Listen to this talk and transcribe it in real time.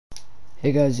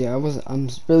Hey guys, yeah, I'm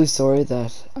really sorry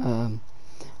that I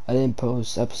didn't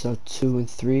post episode 2 and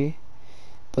 3,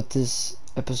 but this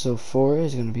episode 4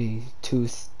 is gonna be 2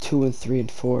 and 3 and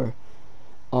 4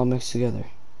 all mixed together.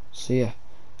 So yeah,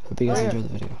 hope you guys enjoy the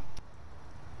video.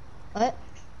 What?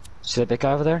 See that big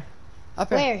guy over there? Up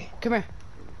here. Where? Come here.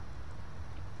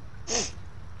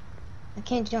 I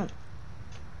can't jump.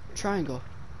 Triangle.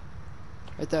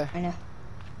 Right there. I know.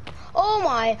 Oh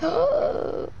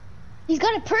my! He's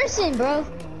got a person, bro.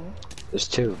 There's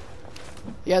two.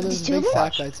 Yeah, there's a two big of them?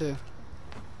 fat guy too.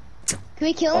 Can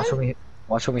we kill him?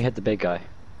 Watch when we hit the big guy.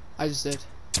 I just did.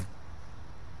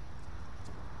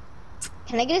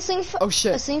 Can I get a slingshot? Oh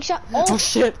shit. A slingshot? Oh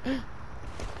shit.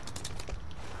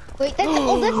 Wait, that's that's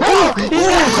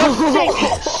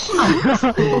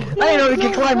I didn't know we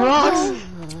could climb rocks.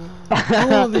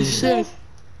 Holy shit.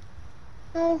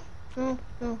 No.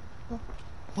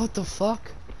 What the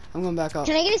fuck? I'm going back up.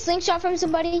 Can I get a slingshot from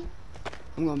somebody?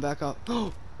 I'm going back up.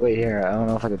 Wait here, I don't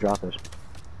know if I could drop it.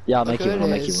 Yeah, I'll make you one. I'll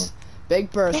make you one.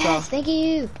 Big Bertha. Yes, thank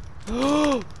you.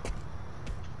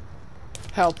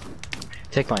 Help.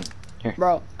 Take mine. Here.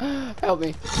 Bro, help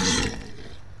me.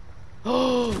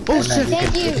 Oh shit.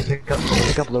 Thank you. Pick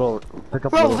up Bro,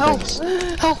 little help. things.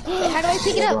 Help. How do I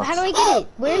pick it up? How do I get it?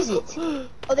 Where is it?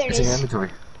 Oh, there it It's in your is. inventory.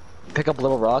 Pick up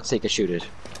little rocks so you can shoot it.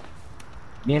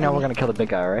 Me and now we're gonna kill the big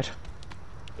guy, alright?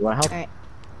 You wanna help? Alright.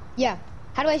 Yeah.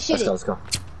 How do I shoot Let's go, it? let's go.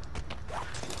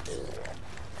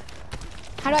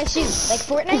 How do I shoot? Like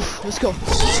Fortnite? Let's go.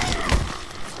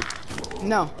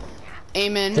 No.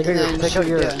 Aim in Take and out then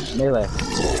your, shoot. Yeah. melee.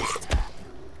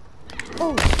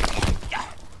 Oh.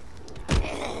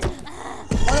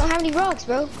 I don't have any rocks,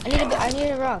 bro. I need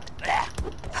a rock.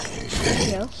 There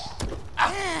you go.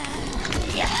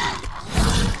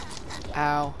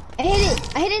 Ow. I hit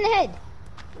it. I hit it in the head.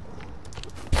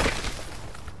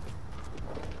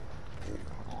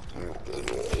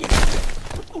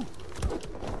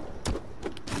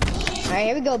 Alright,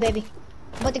 here we go, baby.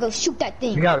 I'm about to go shoot that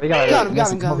thing. We got it, Got him, Mason,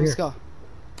 got him. come Let's over go.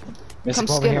 Mason, Come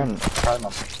come over skin here him. and climb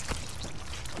up.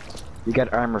 You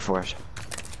got armor for it.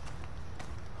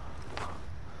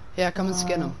 Yeah, come and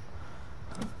skin him.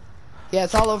 Yeah,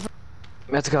 it's all over.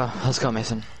 Let's go,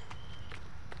 Mason.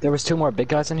 There was two more big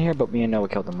guys in here, but me and Noah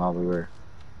killed them while we were...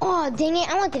 Oh, dang it.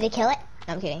 I wanted to kill it.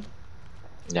 No, I'm kidding.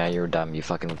 Yeah, you were dumb. You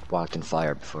fucking walked in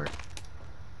fire before.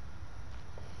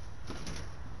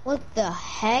 What the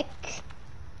heck?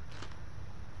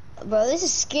 Bro, this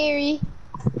is scary.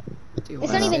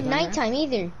 It's not even nighttime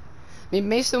either. I mean,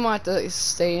 Mason wanted to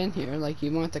stay in here, like he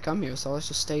wanted to come here, so let's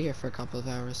just stay here for a couple of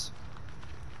hours.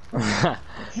 I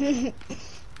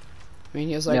mean,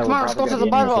 he was like, Yeah, come we'll on, let's go to probably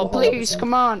the be in here for butthole, the whole please, episode.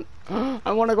 come on.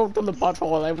 I want to go to the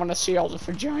butthole, I want to see all the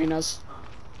vaginas.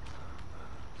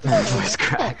 Voice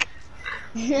crack.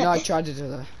 No, I tried to do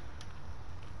that.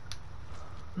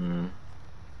 Mm.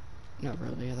 Not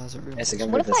really, yeah, that was a real Yes, one.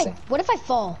 again, What this if thing. what if I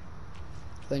fall?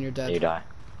 Then you're dead. You die.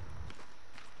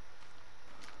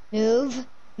 Move.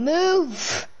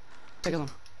 Move. Take them.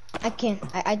 I can't.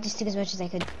 I just took as much as I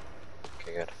could.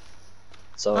 Okay, good.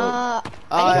 So, I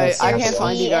I can't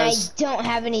find you guys. I don't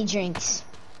have any drinks.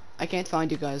 I can't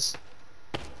find you guys.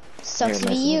 Sucks here,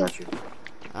 to be Mason, I you. got you.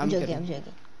 I'm joking. kidding. I'm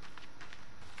joking.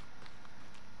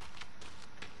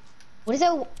 What is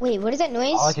that? Wait, what is that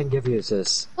noise? All I can give you is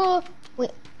this. Oh,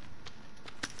 wait.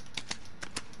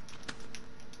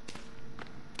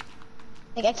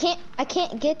 Like I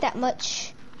can't get that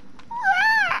much.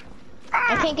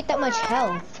 I can't get that much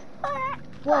health.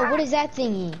 Whoa, what is that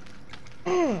thingy?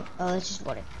 Oh, it's just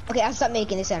water. Okay, I'll stop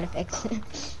making the sound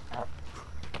effects.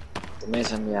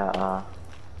 Mason, yeah,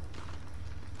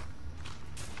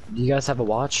 do you guys have a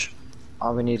watch?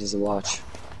 All we need is a watch.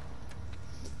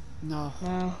 No.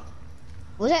 No.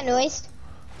 What was that noise?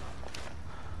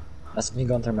 That's me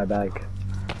going through my bag.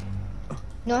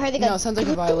 No, I heard they got. No, it sounds like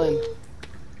a violin.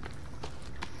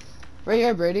 Right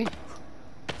here, Brady.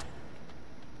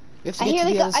 We have to I get hear to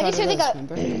they the got- other I side just of heard they this, got-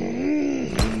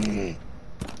 remember?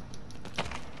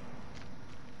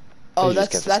 Oh, Please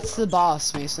just that's the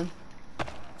boss, Mason.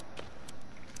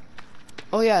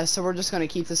 Oh yeah, so we're just gonna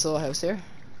keep this little house here.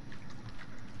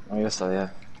 I guess so, yeah.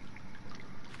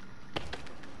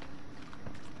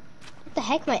 What the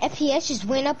heck? My FPS just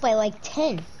went up by like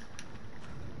 10.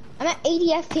 I'm at 80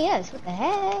 FPS. What the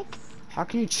heck? How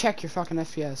can you check your fucking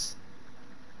FPS?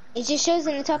 It just shows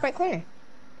in the top right corner.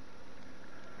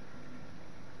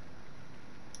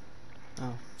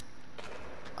 Oh.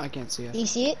 I can't see Do it. you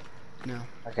see it? No.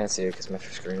 I can't see it because my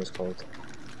screen was cold.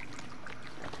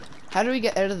 How do we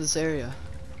get out of this area?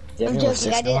 Do you have I'm any more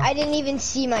joking. sticks, Noah? I didn't even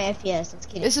see my FPS. Let's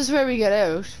kidding. This is where we get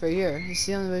out, right here. It's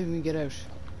the only way we can get out.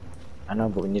 I know,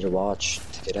 but we need a watch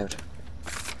to get out.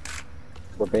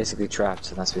 we're basically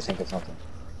trapped unless we think of something.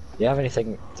 Do you have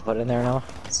anything to put in there now?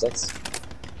 Sticks?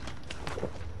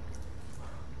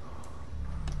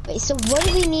 Wait, so what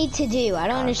do we need to do? I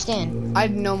don't understand. I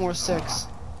had no more sticks.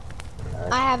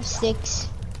 I have sticks.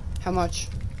 How much?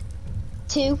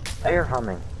 2. I hear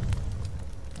humming.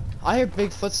 I hear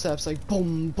big footsteps, like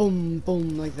boom, boom,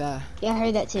 boom, like that. Yeah, I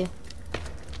heard that too.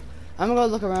 I'm gonna go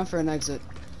look around for an exit.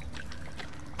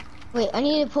 Wait, I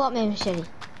need to pull out my machete.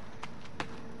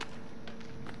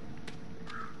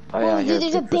 Oh yeah, I hear dude,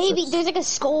 there's a big baby. footsteps. There's like a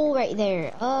skull right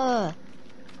there.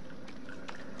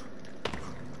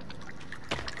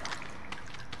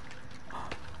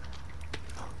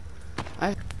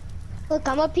 Look,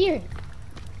 I'm up here.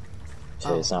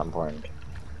 Shit, it's not important.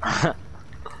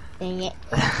 Dang it.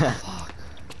 Fuck.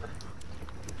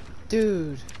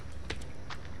 Dude.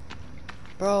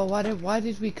 Bro, why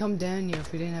did we come down here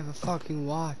if we didn't have a fucking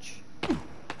watch?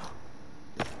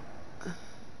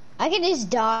 I can just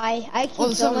die. I can Oh,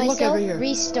 there's kill something, look over myself, here.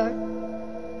 restart.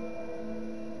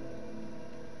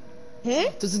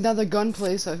 There's another gun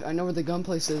place. I know where the gun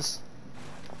place is.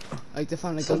 Like to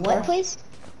find a gun. What place?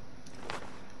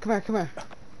 Come here, come here.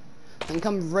 And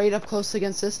come right up close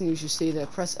against this, and you should see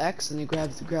that. Press X, and you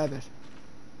grab it.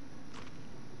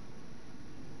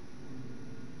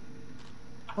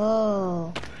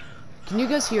 Whoa. Can you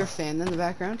guys hear a fan in the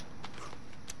background?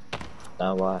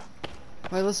 Now what?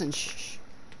 Wait, listen. Shh.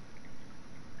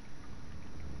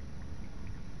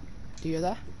 Do you hear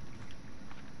that?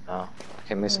 No.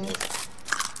 Okay, missing.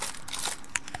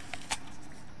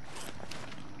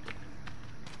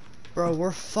 Bro,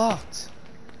 we're fucked.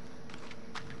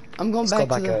 I'm going Let's back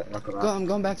go to back the. look around. I'm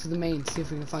going back to the main. See if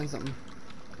we can find something.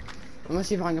 I'm gonna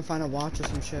see if I can find a watch or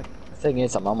some shit. The thing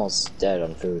is, I'm almost dead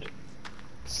on food.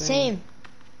 Same.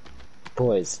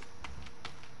 Boys,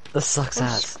 this sucks We're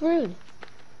ass. screwed.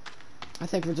 I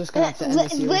think we're just gonna have to end the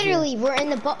series Literally, here. we're in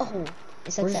the butthole.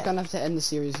 It's like We're just that. gonna have to end the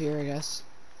series here, I guess.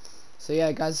 So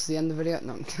yeah, guys, it's the end of the video.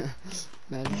 No,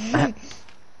 man.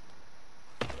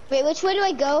 Wait, which way do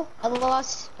I go? I'm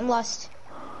lost. I'm lost.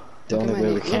 The Look only way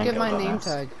we look can at go my down name this.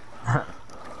 tag. I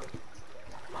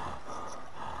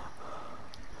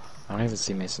don't even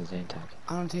see Mason's name tag.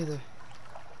 I don't either.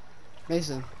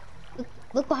 Mason.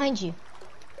 Look behind you.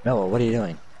 Noah, what are you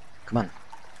doing? Come on.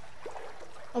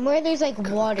 And where there's like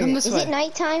water. come this Is way. it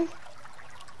nighttime?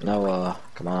 Noah,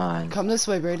 come on. Come this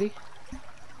way, Brady.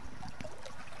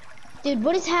 Dude,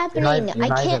 what is happening? You're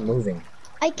not even I moving.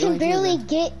 can You're barely not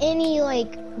get any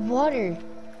like water.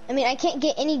 I mean, I can't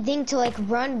get anything to like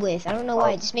run with. I don't know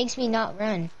why. It just makes me not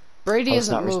run. Brady Host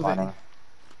isn't not moving. responding.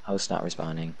 Host not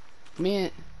responding.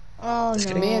 Me Oh Just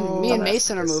no. kidding. and Dumbass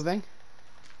Mason are this. moving.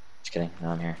 Just kidding. No,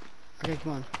 I'm here. Okay,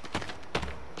 come on.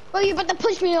 Oh, you're about to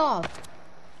push me off.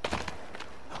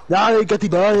 Yeah, get the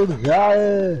ball.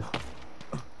 Yeah.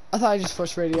 I thought I just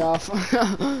pushed Brady off.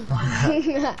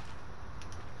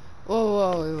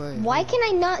 Whoa, wait. Why can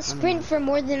I not sprint for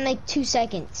more than like 2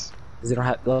 seconds? Because you don't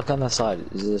have. Look on the side.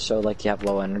 Does it show like you have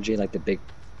low energy, like the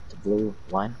blue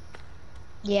line?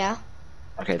 Yeah.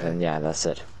 Okay, then yeah, that's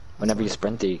it. Whenever you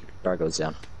sprint, the bar goes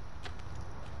down.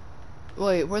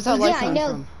 Wait, where's that Oh, light yeah, I coming know.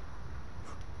 from?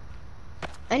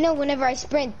 I know whenever I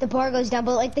sprint, the bar goes down,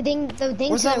 but like the thing Where's to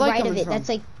the that light right of coming it, from? that's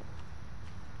like.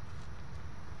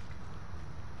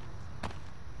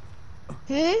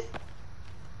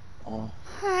 Oh.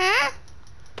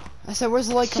 I said, where's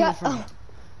the light coming from?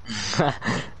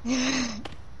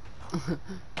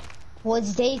 Well,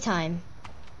 it's daytime.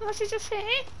 What did you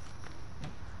say?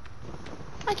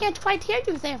 I can't quite hear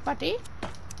you there, buddy.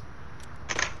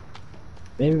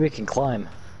 Maybe we can climb.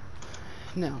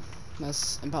 No,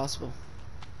 that's impossible.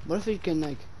 What if we can,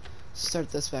 like, start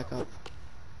this back up?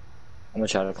 I'm gonna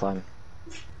try to climb.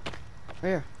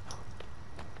 Right here.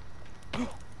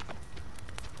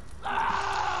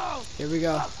 Here we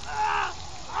go.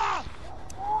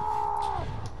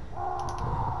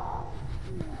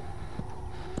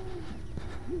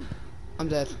 I'm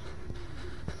dead.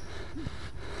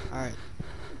 Alright.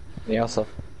 Me also.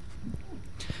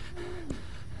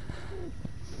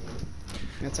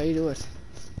 That's how you do it.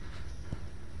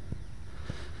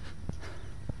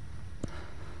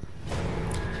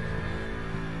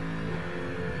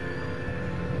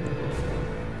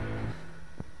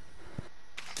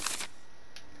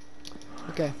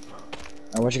 Okay.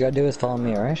 Now what you gotta do is follow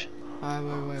me, alright?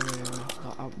 Wait.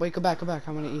 Wait, go back.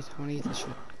 I wanna eat this shit.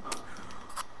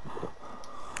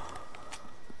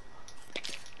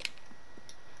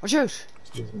 Watch out!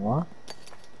 Excuse-moi.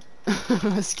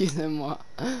 Excusez-moi.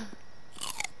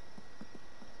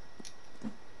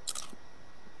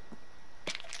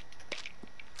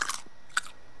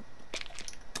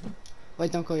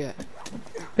 Wait, don't go yet.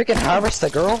 We can harvest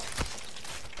the girl.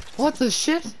 What the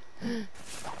shit?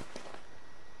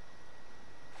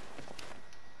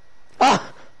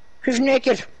 Ah! He's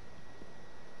naked!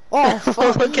 Oh,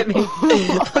 fuck. Look at me!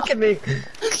 Look at me!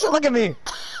 Look at me!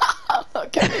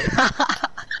 Okay.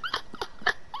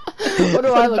 What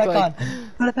do I look like?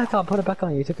 On. Put it back on, put it back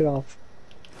on, you took it off.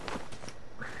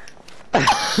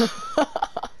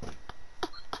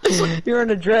 You're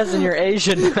in a dress and you're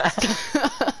Asian.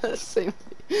 same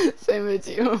as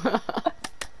you.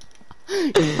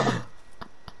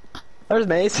 There's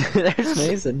Mason. There's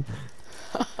Mason.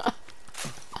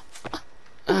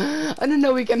 I didn't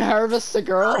know we can harvest a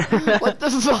girl. What the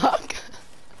fuck?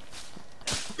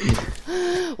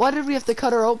 Why did we have to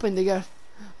cut her open to get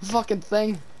a fucking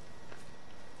thing?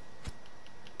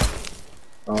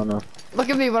 Oh no. Look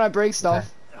at me when I break stuff.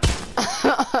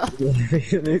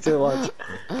 You need to watch.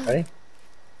 Ready?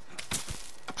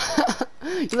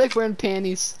 You like wearing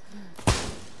panties.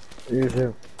 You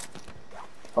too.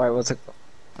 Alright, what's it?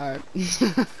 Alright.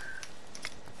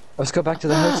 Let's go back to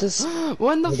the houses.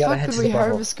 When the We gotta fuck head did to we the bubble.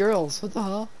 harvest girls? What the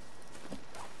hell?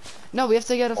 No, we have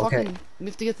to get a Okay. fucking. We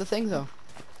have to get the thing though.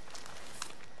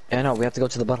 Yeah, no, we have to go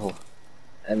to the butthole.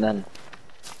 And then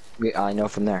I know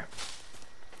from there.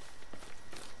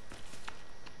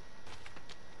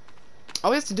 All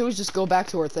we have to do is just go back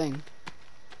to our thing.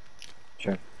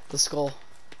 Sure. The skull.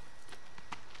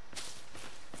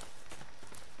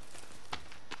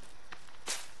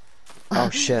 Oh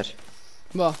shit.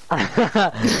 Well,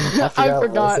 I I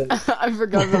forgot. listen. I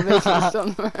forgot about making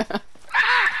somewhere.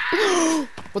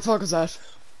 What the fuck was that?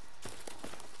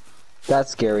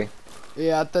 That's scary.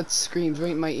 Yeah, that screams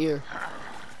right in my ear.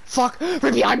 Fuck!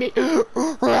 Right behind me!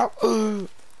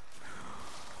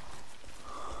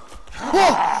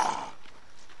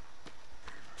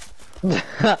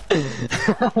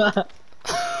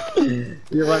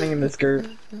 You're running in the skirt.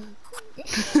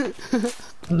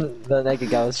 The naked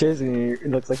guy was chasing you. It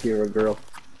looks like you're a girl.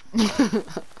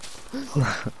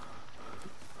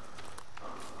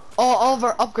 All of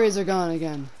our upgrades are gone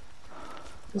again.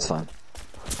 It's fine.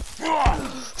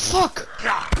 Fuck!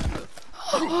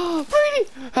 Brady!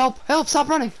 Help! Help! Stop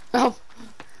running! Help!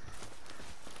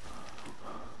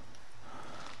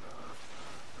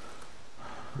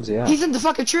 Where's he at? He's in the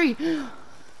fucking tree!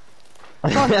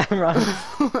 Run. Run!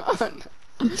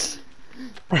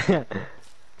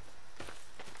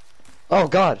 Oh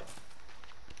god.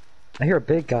 I hear a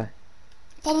big guy.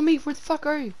 Follow me! Where the fuck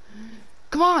are you?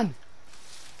 Come on!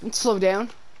 Let's slow down.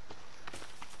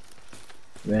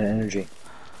 Man, energy.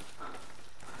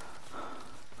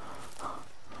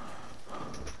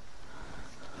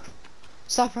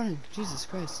 Stop running! Jesus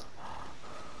Christ!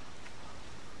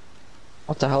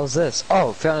 What the hell is this?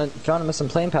 Oh, found a missing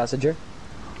plane passenger.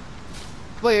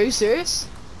 Wait, are you serious?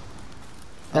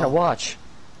 And Oh. a watch.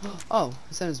 Oh,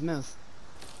 it's in his mouth.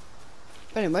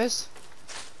 But anyways,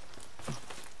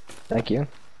 Thank you.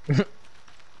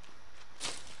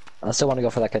 I still want to go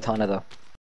for that katana though.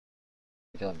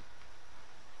 Kill him.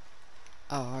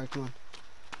 oh, alright, come on.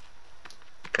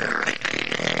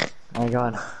 Oh my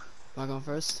god. Am I going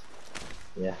first?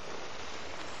 Yeah.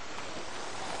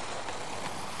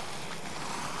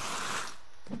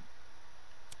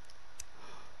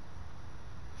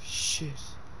 Shit.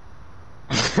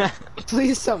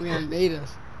 Please tell me I made it.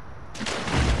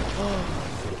 Oh,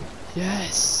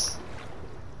 yes.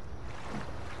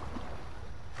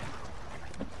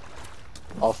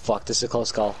 Oh fuck, this is a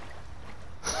close call.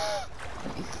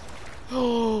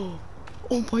 Oh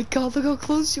my god, look how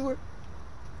close you were.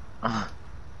 Alright,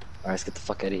 let's get the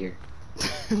fuck out of here.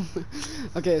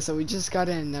 Okay, so we just got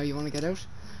in. Now you want to get out?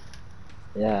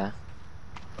 Yeah.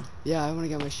 Yeah, I want to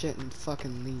get my shit and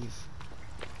fucking leave.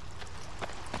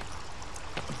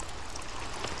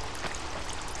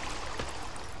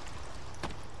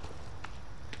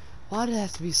 Why did it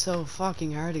have to be so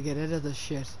fucking hard to get out of this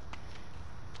shit?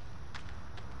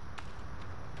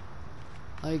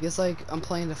 Like, it's like I'm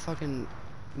playing a fucking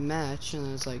match and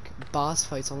there's like boss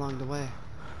fights along the way.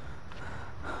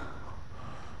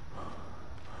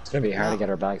 It's gonna be hard No. to get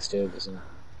our bags too, isn't it?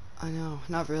 I know,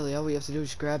 not really. All we have to do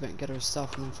is grab it and get our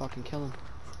stuff and then fucking kill him.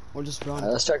 Or just run.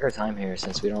 Let's check our time here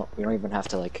since we don't even have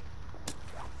to like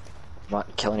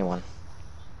kill anyone.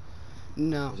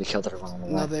 No. We killed everyone on the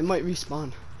way. No, they might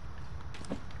respawn.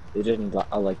 They didn't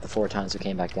like the 4 times we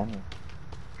came back down here.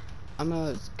 I'm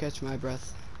gonna catch my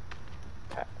breath.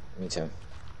 Okay, me too.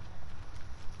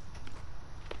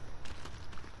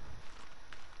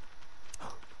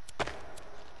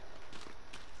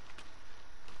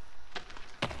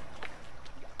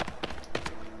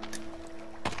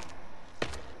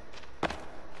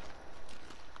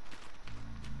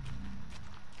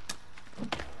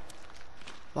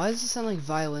 Why does it sound like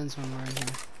violins when we're in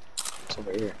here? It's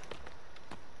over here.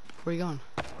 Where you going?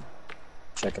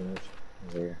 Checking it.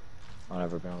 Over here. I've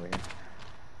never been over here.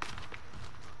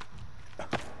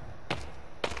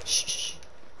 Shh.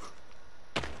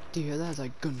 Do you hear that? It's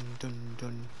like gun dun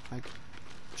dun, like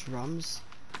drums.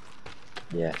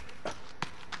 Yeah.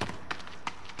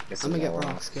 I'm gonna get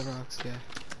rocks. Get rocks. Yeah.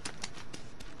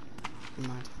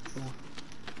 Never mind. Come on.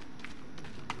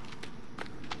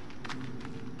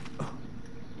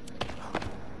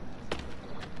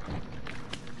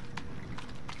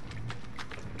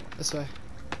 This way.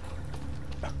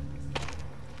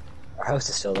 Our house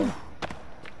is still there.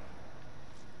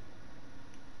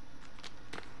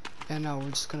 Yeah, no, we're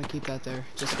just gonna keep that there,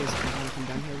 just in case if you wanna come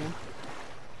down here again.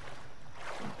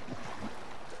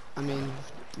 I mean,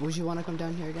 would you wanna come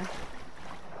down here again?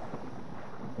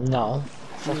 No.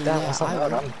 Fuck mean, that. yeah, That's not I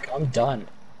bad. would. I'm done.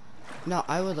 No,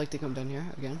 I would like to come down here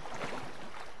again.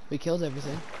 We killed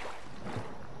everything.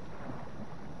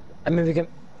 I mean, we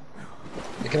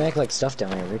can make like stuff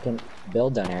down here. We can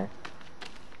build down here.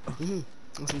 That's what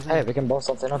I'm saying. Hey, we can blow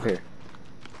something up here.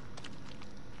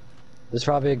 There's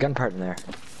probably a gun part in there. Do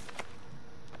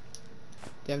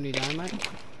you have any dynamite?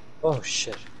 Oh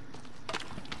shit.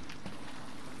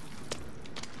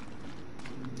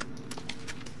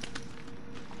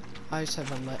 I just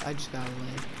have a lead. I just got a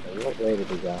lead. What way did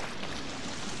we go?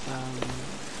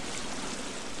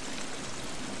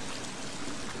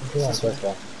 This This way.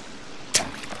 way.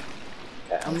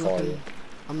 Okay, I'm following you.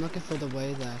 I'm looking for the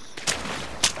way that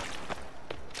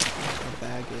the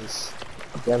bag is.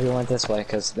 Yeah, we went this way,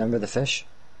 cause remember the fish?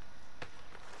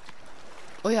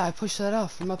 Oh yeah, I pushed that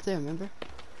off from up there. Remember?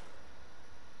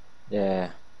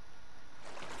 Yeah.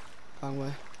 Wrong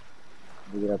way.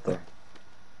 We get up there.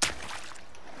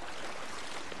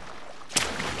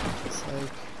 It's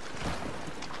like.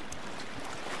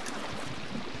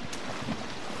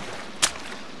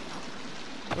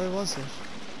 Where was it?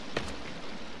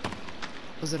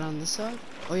 Was it on this side?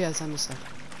 Oh yeah, it's on this side.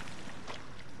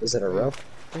 Is it a Right. rope?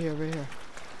 Right here, right here.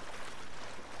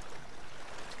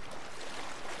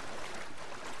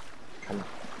 Come on.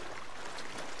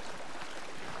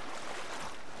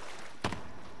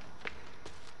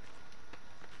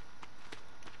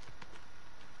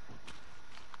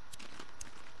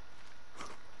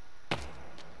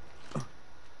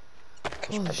 Catch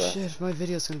Holy my breath. shit, my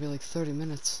video's gonna be like 30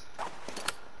 minutes.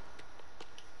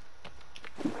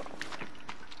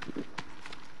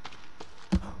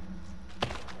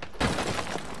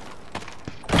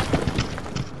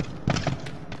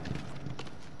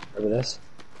 Remember this?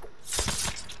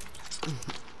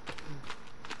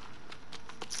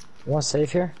 You want to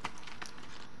save here?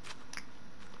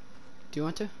 Do you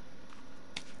want to?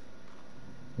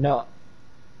 No.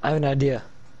 I have an idea.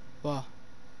 Wow.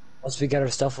 Once we get our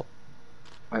stuff...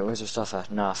 Wait, where's our stuff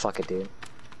at? Nah, fuck it, dude.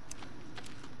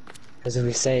 Because if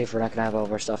we save, we're not gonna have all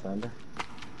of our stuff, remember?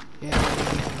 Yeah.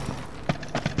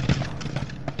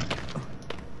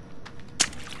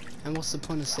 And what's the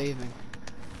point of saving?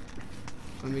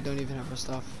 When we don't even have our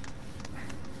stuff.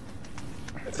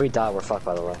 If we die, we're fucked,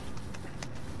 by the way.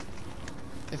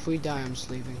 If we die, I'm just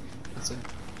leaving. That's it.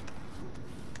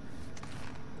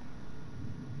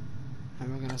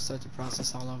 And we're gonna start the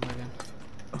process all over again.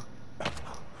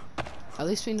 At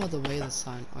least we know the way this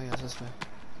time. Oh yeah, it's this way.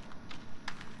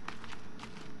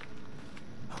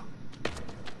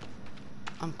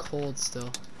 I'm cold still.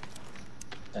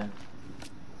 Damn.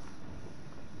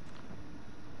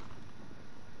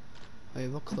 Wait,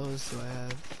 what clothes do I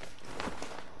have?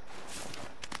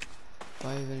 Do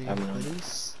I have any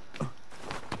hoodies?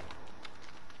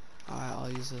 Alright, I'll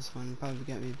use this one. Probably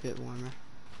get me a bit warmer.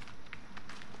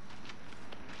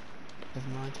 Never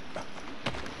mind.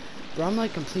 Bro, I'm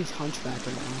like complete hunchback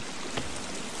right now.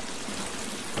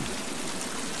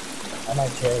 I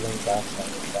might carry them back on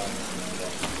the phone.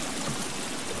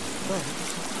 Bro.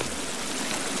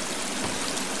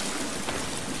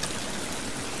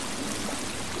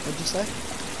 What'd you say?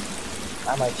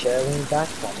 I might chair lean back,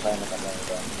 so I'm playing with them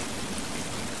again.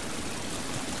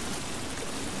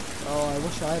 Oh, I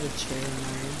wish I had a chair in my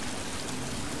room.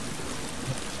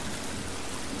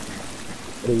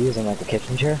 What are you using, like a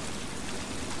kitchen chair?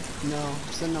 No, I'm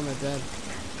sitting on my bed.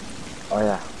 Oh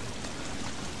yeah.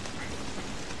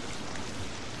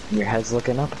 And your head's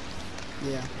looking up?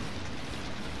 Yeah.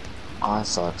 Aw, that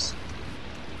sucks.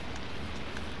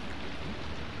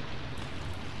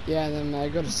 Yeah, then I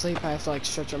go to sleep, I have to like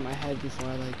stretch out my head before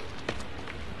I like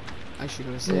actually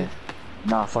go to sleep. Yeah.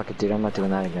 Nah, fuck it, dude, I'm not doing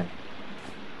that again.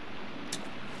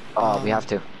 Oh, we have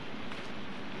to.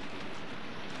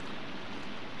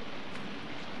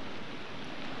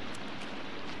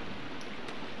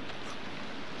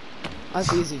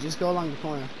 That's easy, just go along the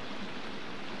corner.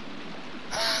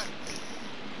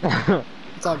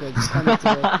 It's all good. Just climb up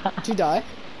the rope. Did you die?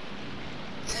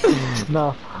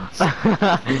 No.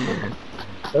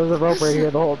 There was a rope right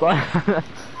here the whole time.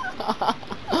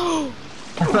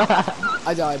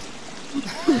 I died.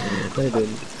 I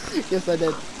didn't. Yes, I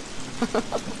did.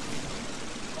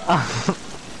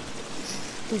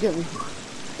 Come get me.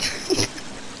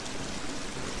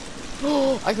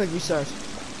 I click restart.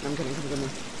 No, I'm kidding. Come get me.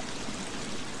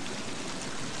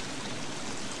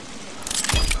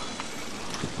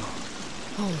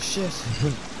 Oh shit.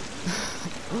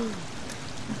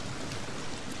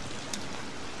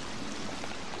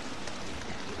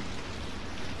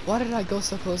 Why did I go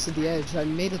so close to the edge? I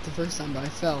made it the first time, but I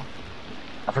fell.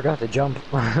 I forgot to jump.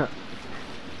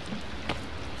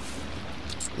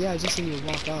 Yeah, I just seen you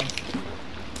walk off.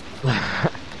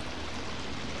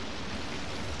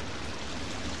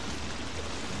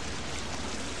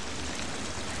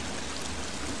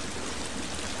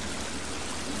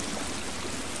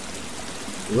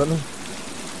 You with me?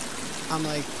 I'm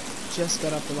like, just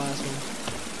got up the last one.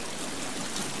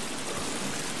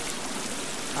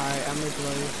 Alright, I'm right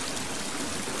below you.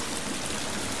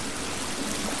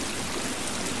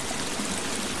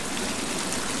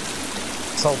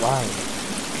 So loud.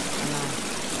 I know.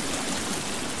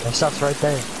 My stuff's right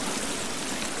there.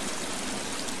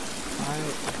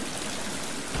 Alright.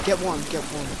 Get one, get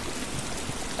one.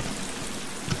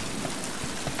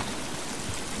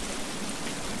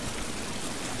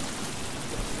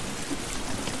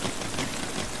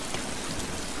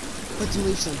 Put some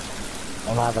leaves in.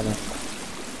 I'm having it.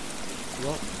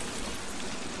 Well.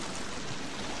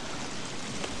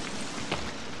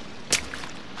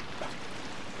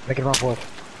 Make it run forward.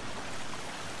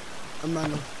 I'm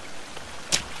running.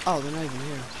 Oh, they're not even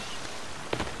here.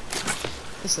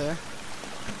 It's there.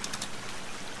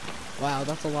 Wow,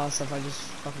 that's a lot of stuff I just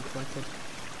fucking collected.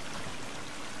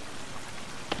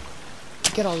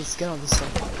 Get all this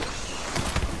stuff.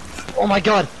 Oh my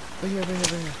god! Right here, right here,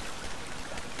 right here.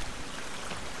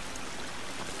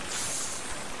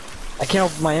 I can't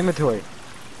open my inventory.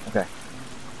 Okay.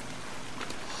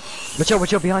 Watch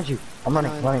out, behind you. I'm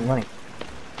running.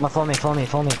 Come on, follow me.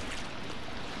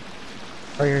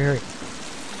 Hurry.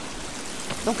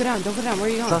 Don't go down, where are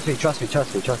you going? Trust me.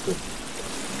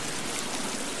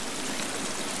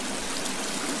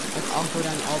 Like, I'll go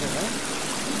down all the way?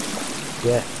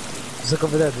 Yeah. Just look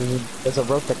over there, dude. There's a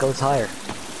rope that goes higher.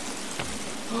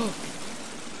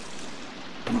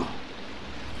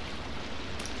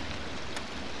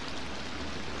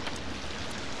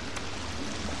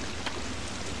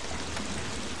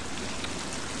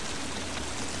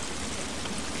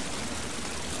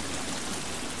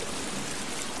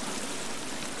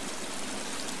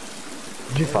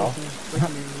 Did you fall?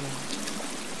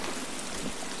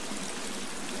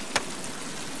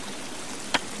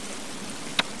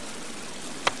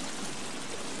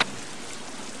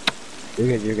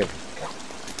 You're good.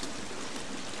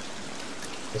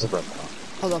 There's a rope.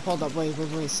 Hold up, wait,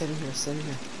 sit in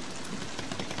here.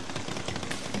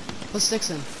 Put sticks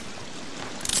in.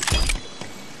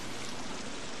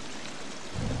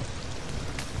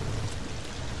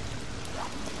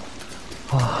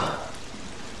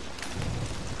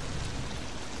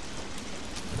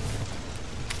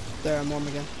 There, I'm warm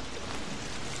again.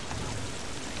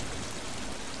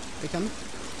 Are you coming?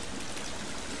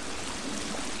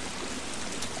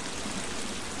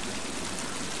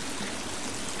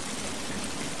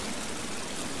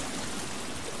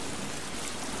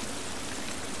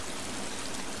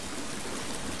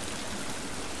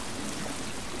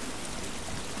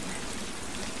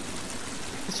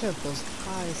 This ship goes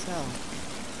high as hell.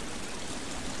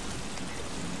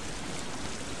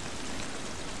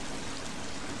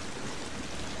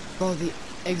 Bro, the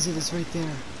exit is right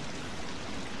there.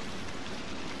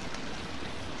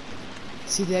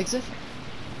 See the exit?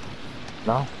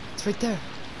 No? It's right there.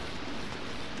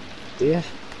 Yeah?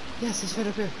 Yes, it's right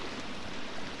up here.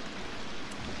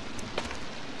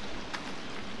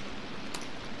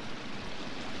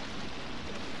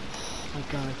 Oh my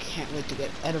god, I can't wait to get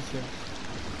out of here.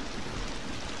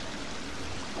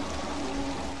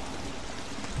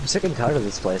 I'm sick and tired of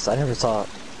this place. I never saw...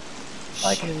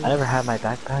 Like, Shit. I never had my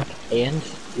backpack and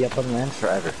the up on land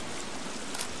forever.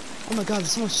 Oh my god,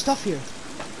 there's so much stuff here.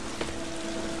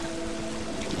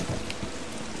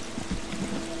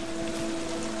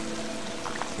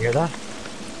 You hear that?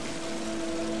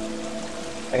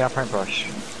 I got a print brush.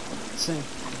 Same.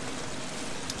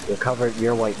 You're covered,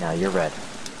 you're white now, you're red.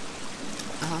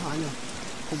 I know.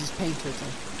 Cause it's paint right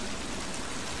there.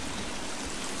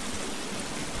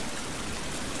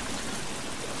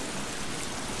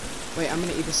 Wait, I'm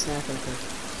gonna eat a snack real quick.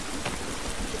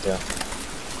 Yeah.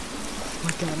 Oh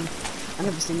my god, I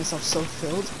never seen myself so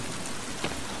filled.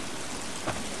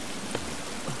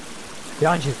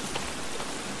 Behind you.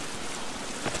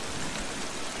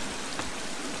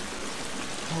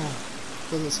 Oh,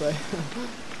 go this way.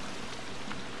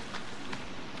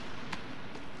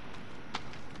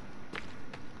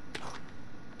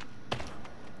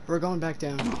 We're going back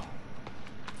down.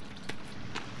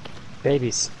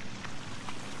 Babies.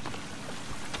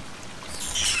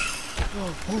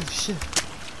 Oh, holy shit.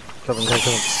 Kill them, kill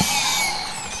them.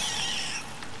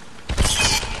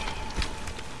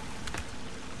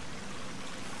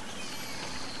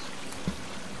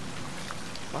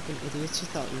 Fucking idiots, you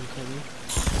thought you would kill me.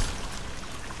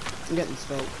 I'm getting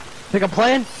smoked. Think I'm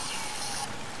playing?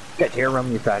 Get to your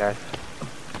room, you fat ass.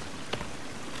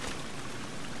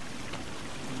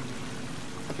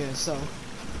 Okay, so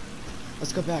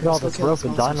let's go back. Look at all Let's go this kill rope these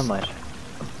and monsters. dynamite.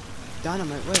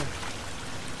 Dynamite, where?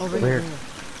 Oh, right Weird. here.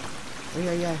 Right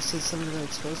here, yeah, I see some of the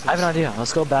explosives. I have an idea.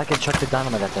 Let's go back and chuck the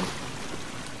dynamite at them.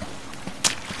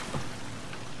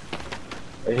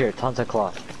 Right here, tons of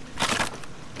cloth.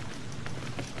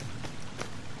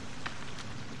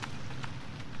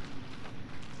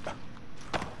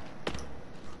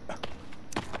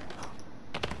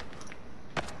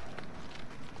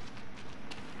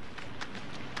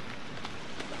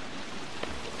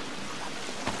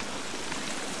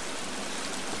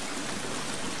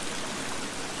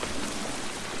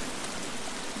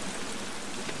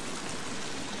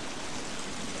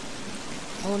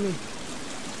 Follow me.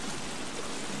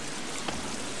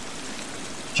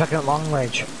 Chuck it at long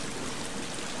range.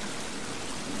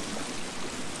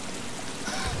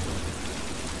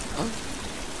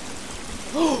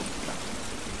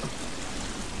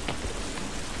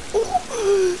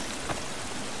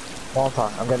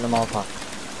 Molotov. I'm getting the Molotov.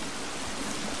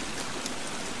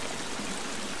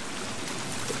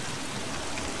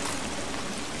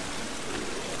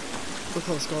 Go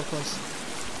close, go close.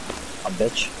 A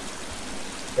bitch.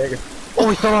 There you go. Oh,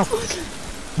 he fell off!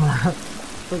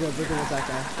 We're good with that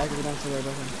guy. I can go down to where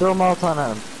about him. Throw a Molotov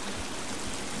at him.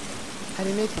 How do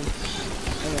you make them?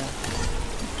 Oh yeah.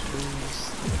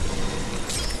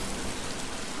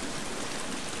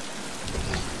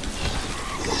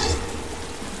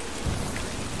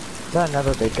 Is that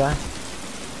another big guy?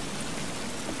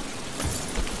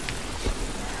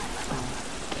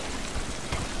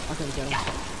 I couldn't get him.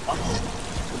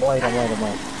 I'm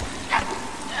white.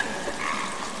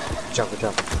 Jump.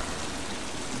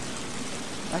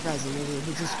 That guy's an idiot.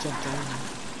 He just jumped down.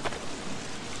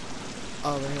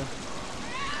 Oh, right here.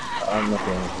 I'm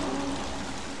looking.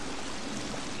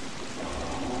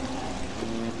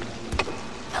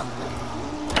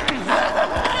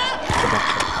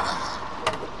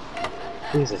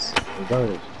 Jesus, we got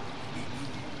it.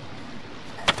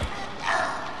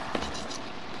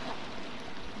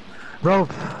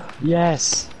 Rope!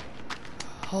 Yes!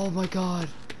 Oh my god.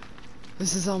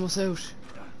 This is almost out.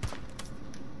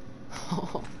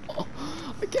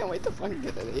 I can't wait to fucking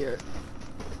get out of here.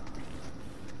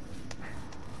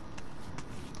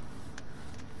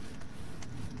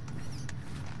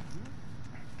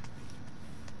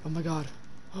 Oh my god.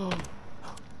 Oh,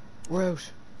 we're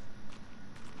out.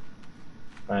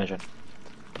 Imagine.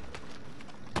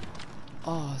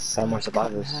 Oh, it's Five more got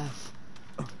cut in survivors. half.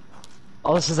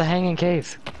 Oh, this is a hanging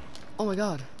cave. Oh my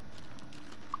god.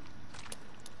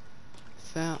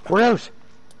 Found. We're out!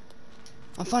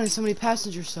 I'm finding so many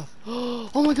passenger stuff. Oh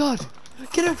my god.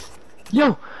 Get out.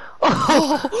 Yo!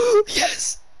 Oh! Oh,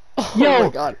 yes. Oh Yo! my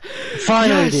god.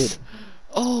 Finally, Yes. dude!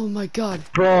 Oh my god.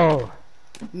 Bro!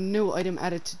 New item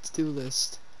added to to-do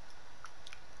list.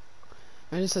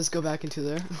 Mine just says go back into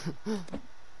there.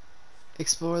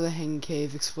 Explore the hanging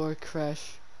cave. Explore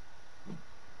crash.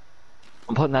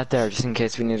 I'm putting that there just in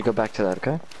case we need to go back to that,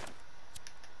 okay?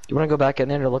 You wanna go back in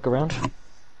there to look around?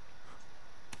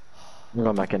 I'm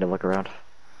going back in to look around.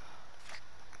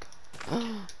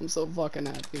 I'm so fucking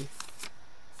happy.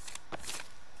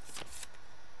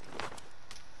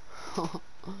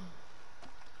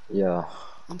 Yeah.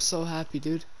 I'm so happy,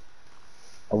 dude.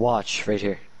 A watch right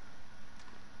here.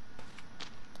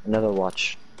 Another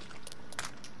watch.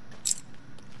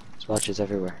 There's watches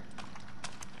everywhere.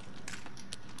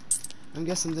 I'm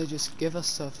guessing they just give us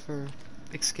stuff for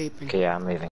escaping. Okay, yeah, I'm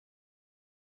leaving.